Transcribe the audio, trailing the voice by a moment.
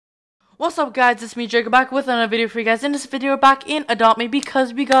What's up guys, it's me Jacob back with another video for you guys. In this video we're back in Adopt Me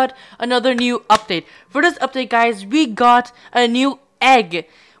because we got another new update. For this update guys, we got a new egg,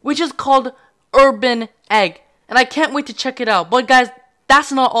 which is called Urban Egg. And I can't wait to check it out. But guys,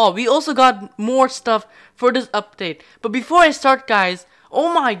 that's not all. We also got more stuff for this update. But before I start guys,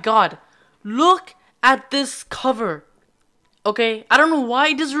 oh my god, look at this cover. Okay, I don't know why,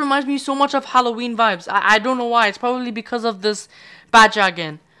 it just reminds me so much of Halloween vibes. I don't know why, it's probably because of this bat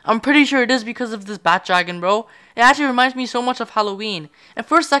dragon. I'm pretty sure it is because of this bat dragon, bro. It actually reminds me so much of Halloween. And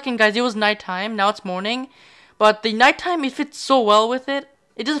for a second, guys, it was nighttime. Now it's morning. But the nighttime, it fits so well with it.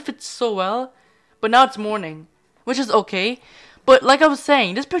 It just fits so well. But now it's morning, which is okay. But like I was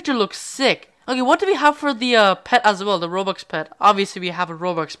saying, this picture looks sick. Okay, what do we have for the pet as well? The Robux pet. Obviously, we have a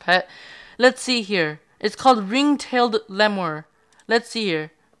Robux pet. Let's see here. It's called Ring-tailed Lemur. Let's see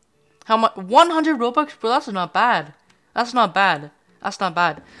here. How much? 100 Robux? Bro, that's not bad. That's not bad. That's not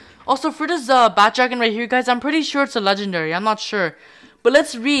bad. Also, for this bat dragon right here, guys, I'm pretty sure it's a legendary. I'm not sure. But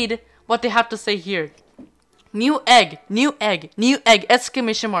let's read what they have to say here. New egg, new egg, new egg,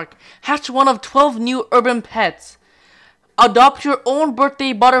 exclamation mark. Hatch one of 12 new urban pets. Adopt your own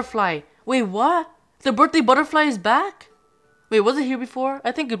birthday butterfly. Wait, what? The birthday butterfly is back? Wait, was it here before?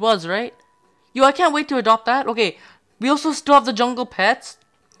 I think it was, right? Yo, I can't wait to adopt that. Okay, we also still have the jungle pets.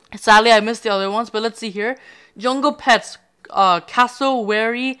 Sadly, I missed the other ones, but let's see here. Jungle pets.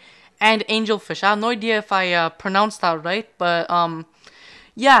 Cassowary and angelfish. I have no idea if I pronounced that right, but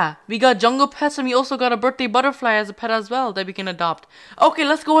yeah, we got jungle pets and we also got a birthday butterfly as a pet as well that we can adopt. Okay,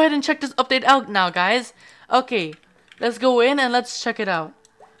 let's go ahead and check this update out now, guys. Okay, let's go in and let's check it out.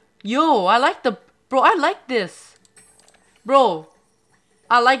 Yo, I like this. Bro,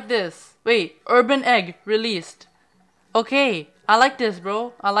 I like this. Wait, Urban Egg released. Okay, I like this,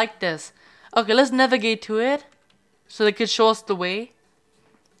 bro. I like this. Okay, let's navigate to it. So they could show us the way.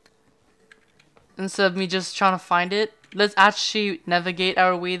 Instead of me just trying to find it. Let's actually navigate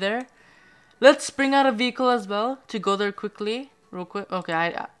our way there. Let's bring out a vehicle as well to go there quickly. Real quick.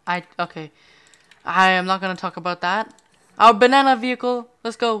 Okay, okay. I am not going to talk about that. Our banana vehicle.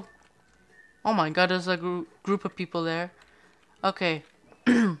 Let's go. Oh my god, there's a group of people there. Okay.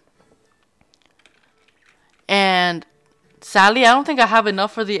 And sadly, I don't think I have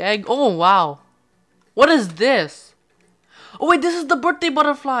enough for the egg. Oh, wow. What is this? Oh wait, this is the birthday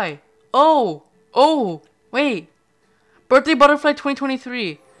butterfly. Oh, wait. Birthday butterfly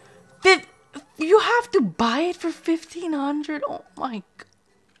 2023. You have to buy it for 1,500. Oh my god.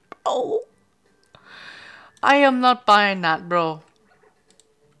 Oh. I am not buying that, bro.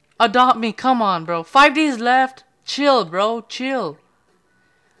 Adopt me, come on, bro. 5 days left. Chill, bro, chill.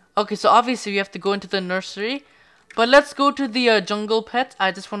 Okay, so obviously we have to go into the nursery. But let's go to the jungle pet.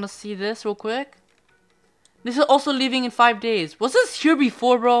 I just want to see this real quick. This is also leaving in 5 days. Was this here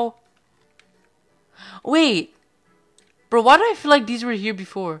before, bro? Wait. Bro, why do I feel like these were here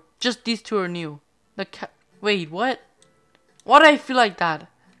before? Just these two are new. Wait, what? Why do I feel like that?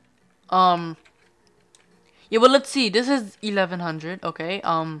 Yeah, well, let's see. This is 1,100. Okay.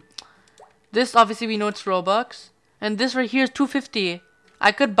 This, obviously, we know it's Robux. And this right here is 250.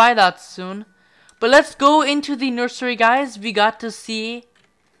 I could buy that soon. But let's go into the nursery, guys. We got to see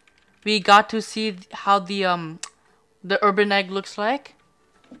how the urban egg looks like.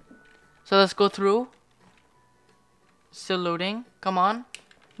 So let's go through. Still loading. Come on.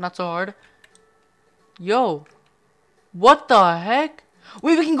 Not so hard. Yo. What the heck?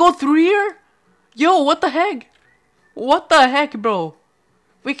 Wait, we can go through here? Yo, what the heck? What the heck, bro?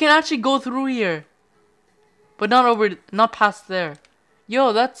 We can actually go through here. But not past there.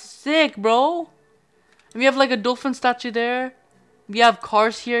 Yo, that's sick, bro. And we have like a dolphin statue there. We have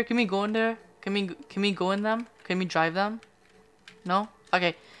cars here. Can we go in there? Can we go in them? Can we drive them? No?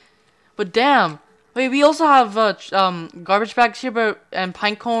 Okay. But damn. Wait, we also have garbage bags here, and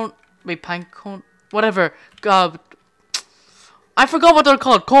pine cone. Wait, pine cone. Whatever. I forgot what they're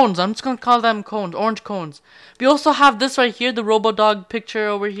called. Cones. I'm just gonna call them cones. Orange cones. We also have this right here, the Robodog picture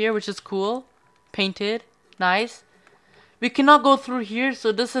over here, which is cool. Painted. Nice. We cannot go through here,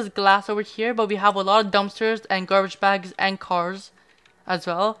 so this is glass over here, but we have a lot of dumpsters and garbage bags and cars as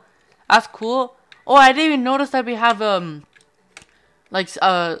well. That's cool. Oh, I didn't even notice that we have like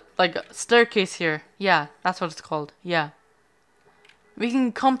a staircase here. Yeah, that's what it's called. Yeah. We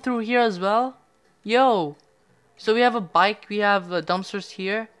can come through here as well. Yo. So we have a bike, we have dumpsters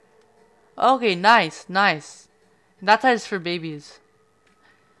here. Okay, nice, nice. That side is for babies.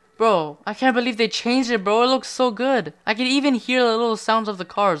 Bro, I can't believe they changed it, bro. It looks so good. I can even hear the little sounds of the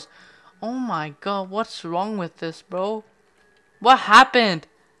cars. Oh my god, what's wrong with this, bro? What happened?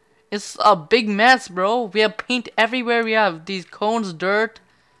 It's a big mess, bro. We have paint everywhere. We have these cones, dirt.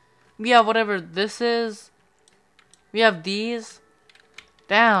 We have whatever this is. We have these.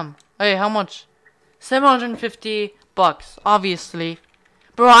 Damn. Hey, how much? 750 bucks, obviously.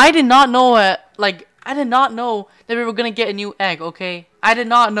 Bro, I did not know it. Like, I did not know that we were gonna get a new egg, okay? I did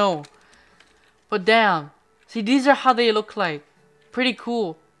not know. But damn. See, these are how they look like. Pretty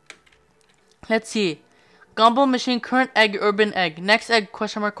cool. Let's see. Gumball machine, current egg, urban egg. Next egg,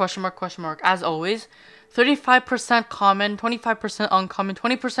 question mark, question mark, question mark. As always. 35% common, 25% uncommon,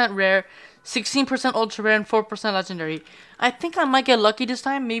 20% rare, 16% ultra rare, and 4% legendary. I think I might get lucky this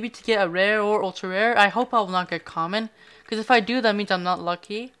time, maybe to get a rare or ultra rare. I hope I will not get common, because if I do, that means I'm not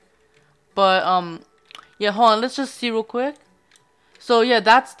lucky. But yeah, hold on, let's just see real quick. So yeah,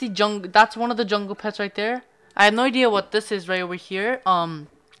 that's the that's one of the jungle pets right there. I have no idea what this is right over here.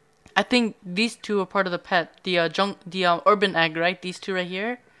 I think these two are part of the pet. The urban egg, right? These two right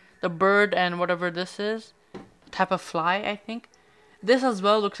here. The bird and whatever this is. Type of fly, I think. This as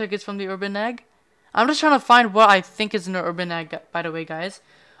well looks like it's from the urban egg. I'm just trying to find what I think is an urban egg, by the way, guys.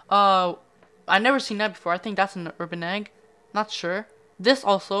 I never seen that before. I think that's an urban egg. Not sure. This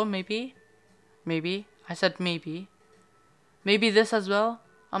also, maybe. Maybe. I said maybe. Maybe this as well.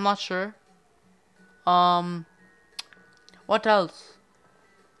 I'm not sure. What else?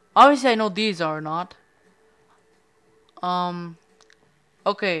 Obviously, I know these are not.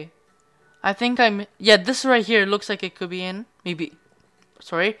 Okay. I think yeah, this right here looks like it could be in. Maybe.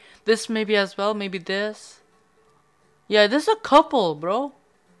 Sorry. This maybe as well. Maybe this. Yeah, there's a couple, bro.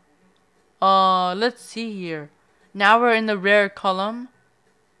 Let's see here. Now we're in the rare column.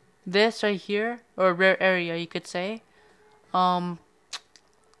 This right here. Or rare area, you could say. Yeah,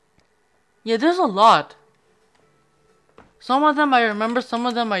 there's a lot. Some of them I remember, some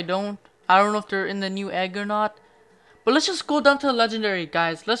of them I don't. I don't know if they're in the new egg or not. But let's just go down to the legendary,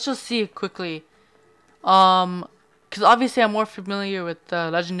 guys. Let's just see it quickly. Because obviously I'm more familiar with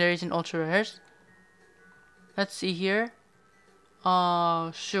legendaries and ultra rares. Let's see here.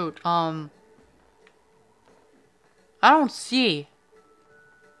 Shoot. I don't see.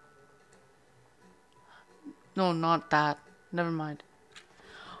 No, not that. Never mind.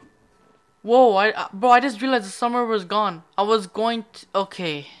 Whoa, bro, I just realized the summer was gone. I was going to,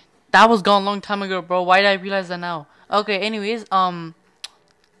 okay. That was gone a long time ago, bro. Why did I realize that now? Okay, anyways,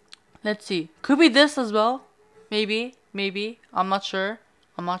 let's see. Could be this as well. Maybe. I'm not sure.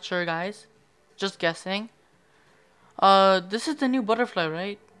 I'm not sure, guys. Just guessing. This is the new butterfly,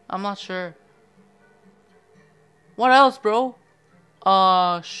 right? I'm not sure. What else, bro?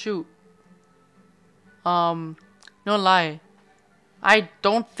 Shoot. No lie. I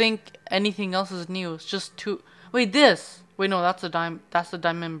don't think anything else is new. It's just two. Wait, this. Wait, no, that's the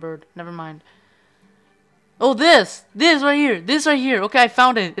diamond bird. Never mind. Oh, this right here. This right here. Okay, I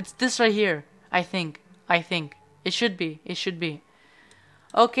found it. It's this right here. I think. It should be.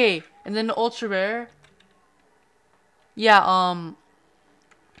 Okay, and then the ultra rare. Yeah,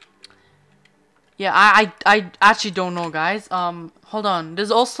 yeah, I actually don't know, guys. Hold on.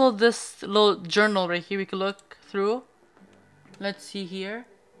 There's also this little journal right here we can look through. Let's see here.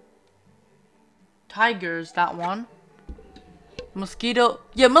 Tigers, that one. Mosquito.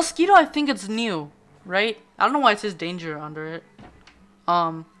 Yeah, mosquito, I think it's new, right? I don't know why it says danger under it.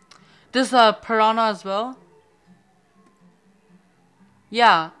 There's a piranha as well.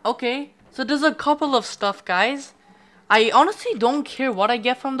 Yeah, okay. So there's a couple of stuff, guys. I honestly don't care what I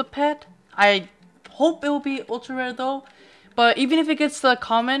get from the pet. I hope it will be ultra rare though. But even if it gets the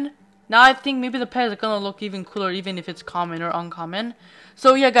common, now I think maybe the pet is gonna look even cooler even if it's common or uncommon.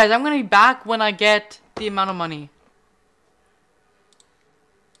 So yeah, guys, I'm gonna be back when I get the amount of money.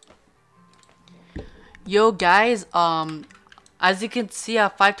 Yo, guys, as you can see, I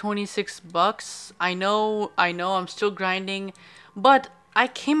have 526 bucks. I know, I'm still grinding, but I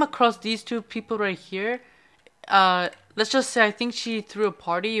came across these two people right here. Let's just say I think she threw a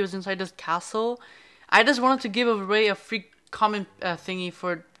party. It was inside this castle. I just wanted to give away a free comment thingy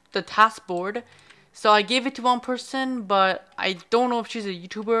for the task board. So I gave it to one person, but I don't know if she's a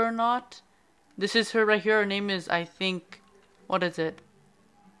YouTuber or not. This is her right here. Her name is, I think, what is it?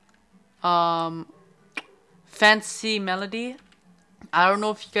 Fancy Melody. I don't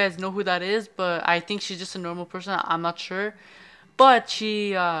know if you guys know who that is, but I think she's just a normal person. I'm not sure. But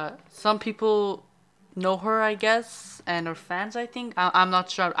she, some people know her, I guess, and are fans, I think. I'm not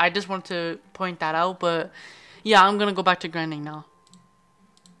sure. I just wanted to point that out, but yeah, I'm gonna go back to grinding now.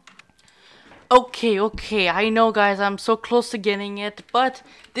 Okay, I know, guys, I'm so close to getting it, but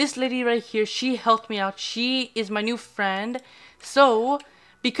this lady right here, she helped me out. She is my new friend, so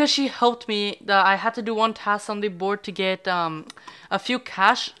because she helped me, I had to do one task on the board to get a few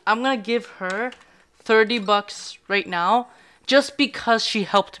cash. I'm gonna give her 30 bucks right now, just because she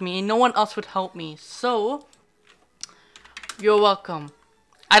helped me and no one else would help me. So, you're welcome.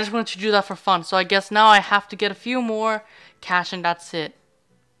 I just wanted to do that for fun. So I guess now I have to get a few more cash and that's it.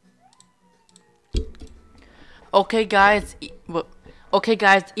 Okay guys,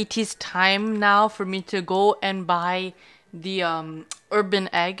 it is time now for me to go and buy the urban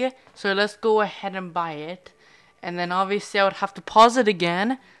egg. So let's go ahead and buy it. And then obviously I would have to pause it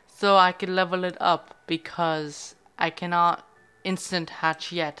again so I could level it up because I cannot instant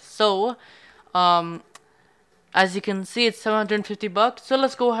hatch yet. So as you can see, it's 750 bucks. So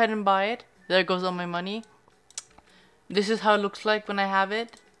let's go ahead and buy it. There goes all my money. This is how it looks like when I have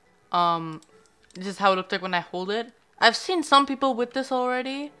it. This is how it looks like when I hold it. I've seen some people with this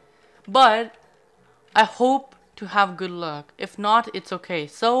already, but I hope to have good luck. If not, it's okay.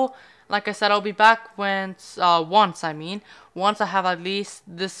 So, like I said, I'll be back once I have at least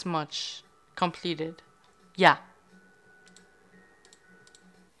this much completed. Yeah.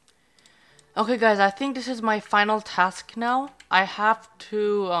 Okay guys, I think this is my final task now. I have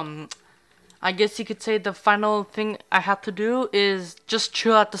to, I guess you could say the final thing I have to do is just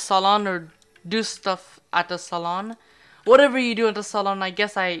chill at the salon or do stuff at the salon. Whatever you do at the salon, I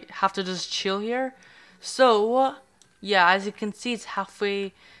guess I have to just chill here. So, yeah, as you can see, it's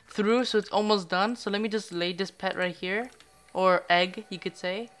halfway through, so it's almost done. So let me just lay this pet right here. Or egg, you could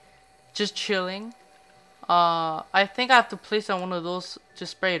say. Just chilling. I think I have to place on one of those to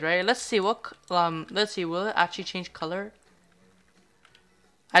spray it, right? Let's see what, let's see, will it actually change color?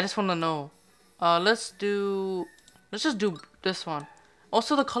 I just want to know. Let's just do this one.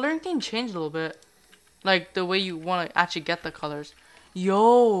 Also, the coloring can change a little bit. Like, the way you want to actually get the colors.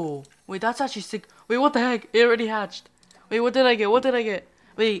 Yo! Wait, that's actually sick. Wait, what the heck? It already hatched. Wait, what did I get? What did I get?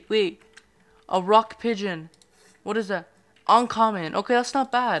 Wait. A rock pigeon. What is that? Uncommon. Okay, that's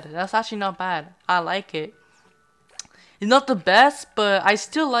not bad. That's actually not bad. I like it. It's not the best, but I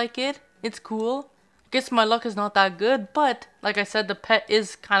still like it. It's cool. Guess my luck is not that good, but like I said, the pet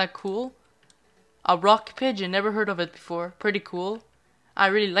is kind of cool. A rock pigeon. Never heard of it before. Pretty cool. I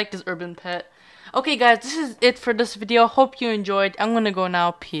really like this urban pet. Okay guys, this is it for this video. Hope you enjoyed. I'm gonna go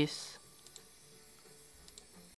now. Peace.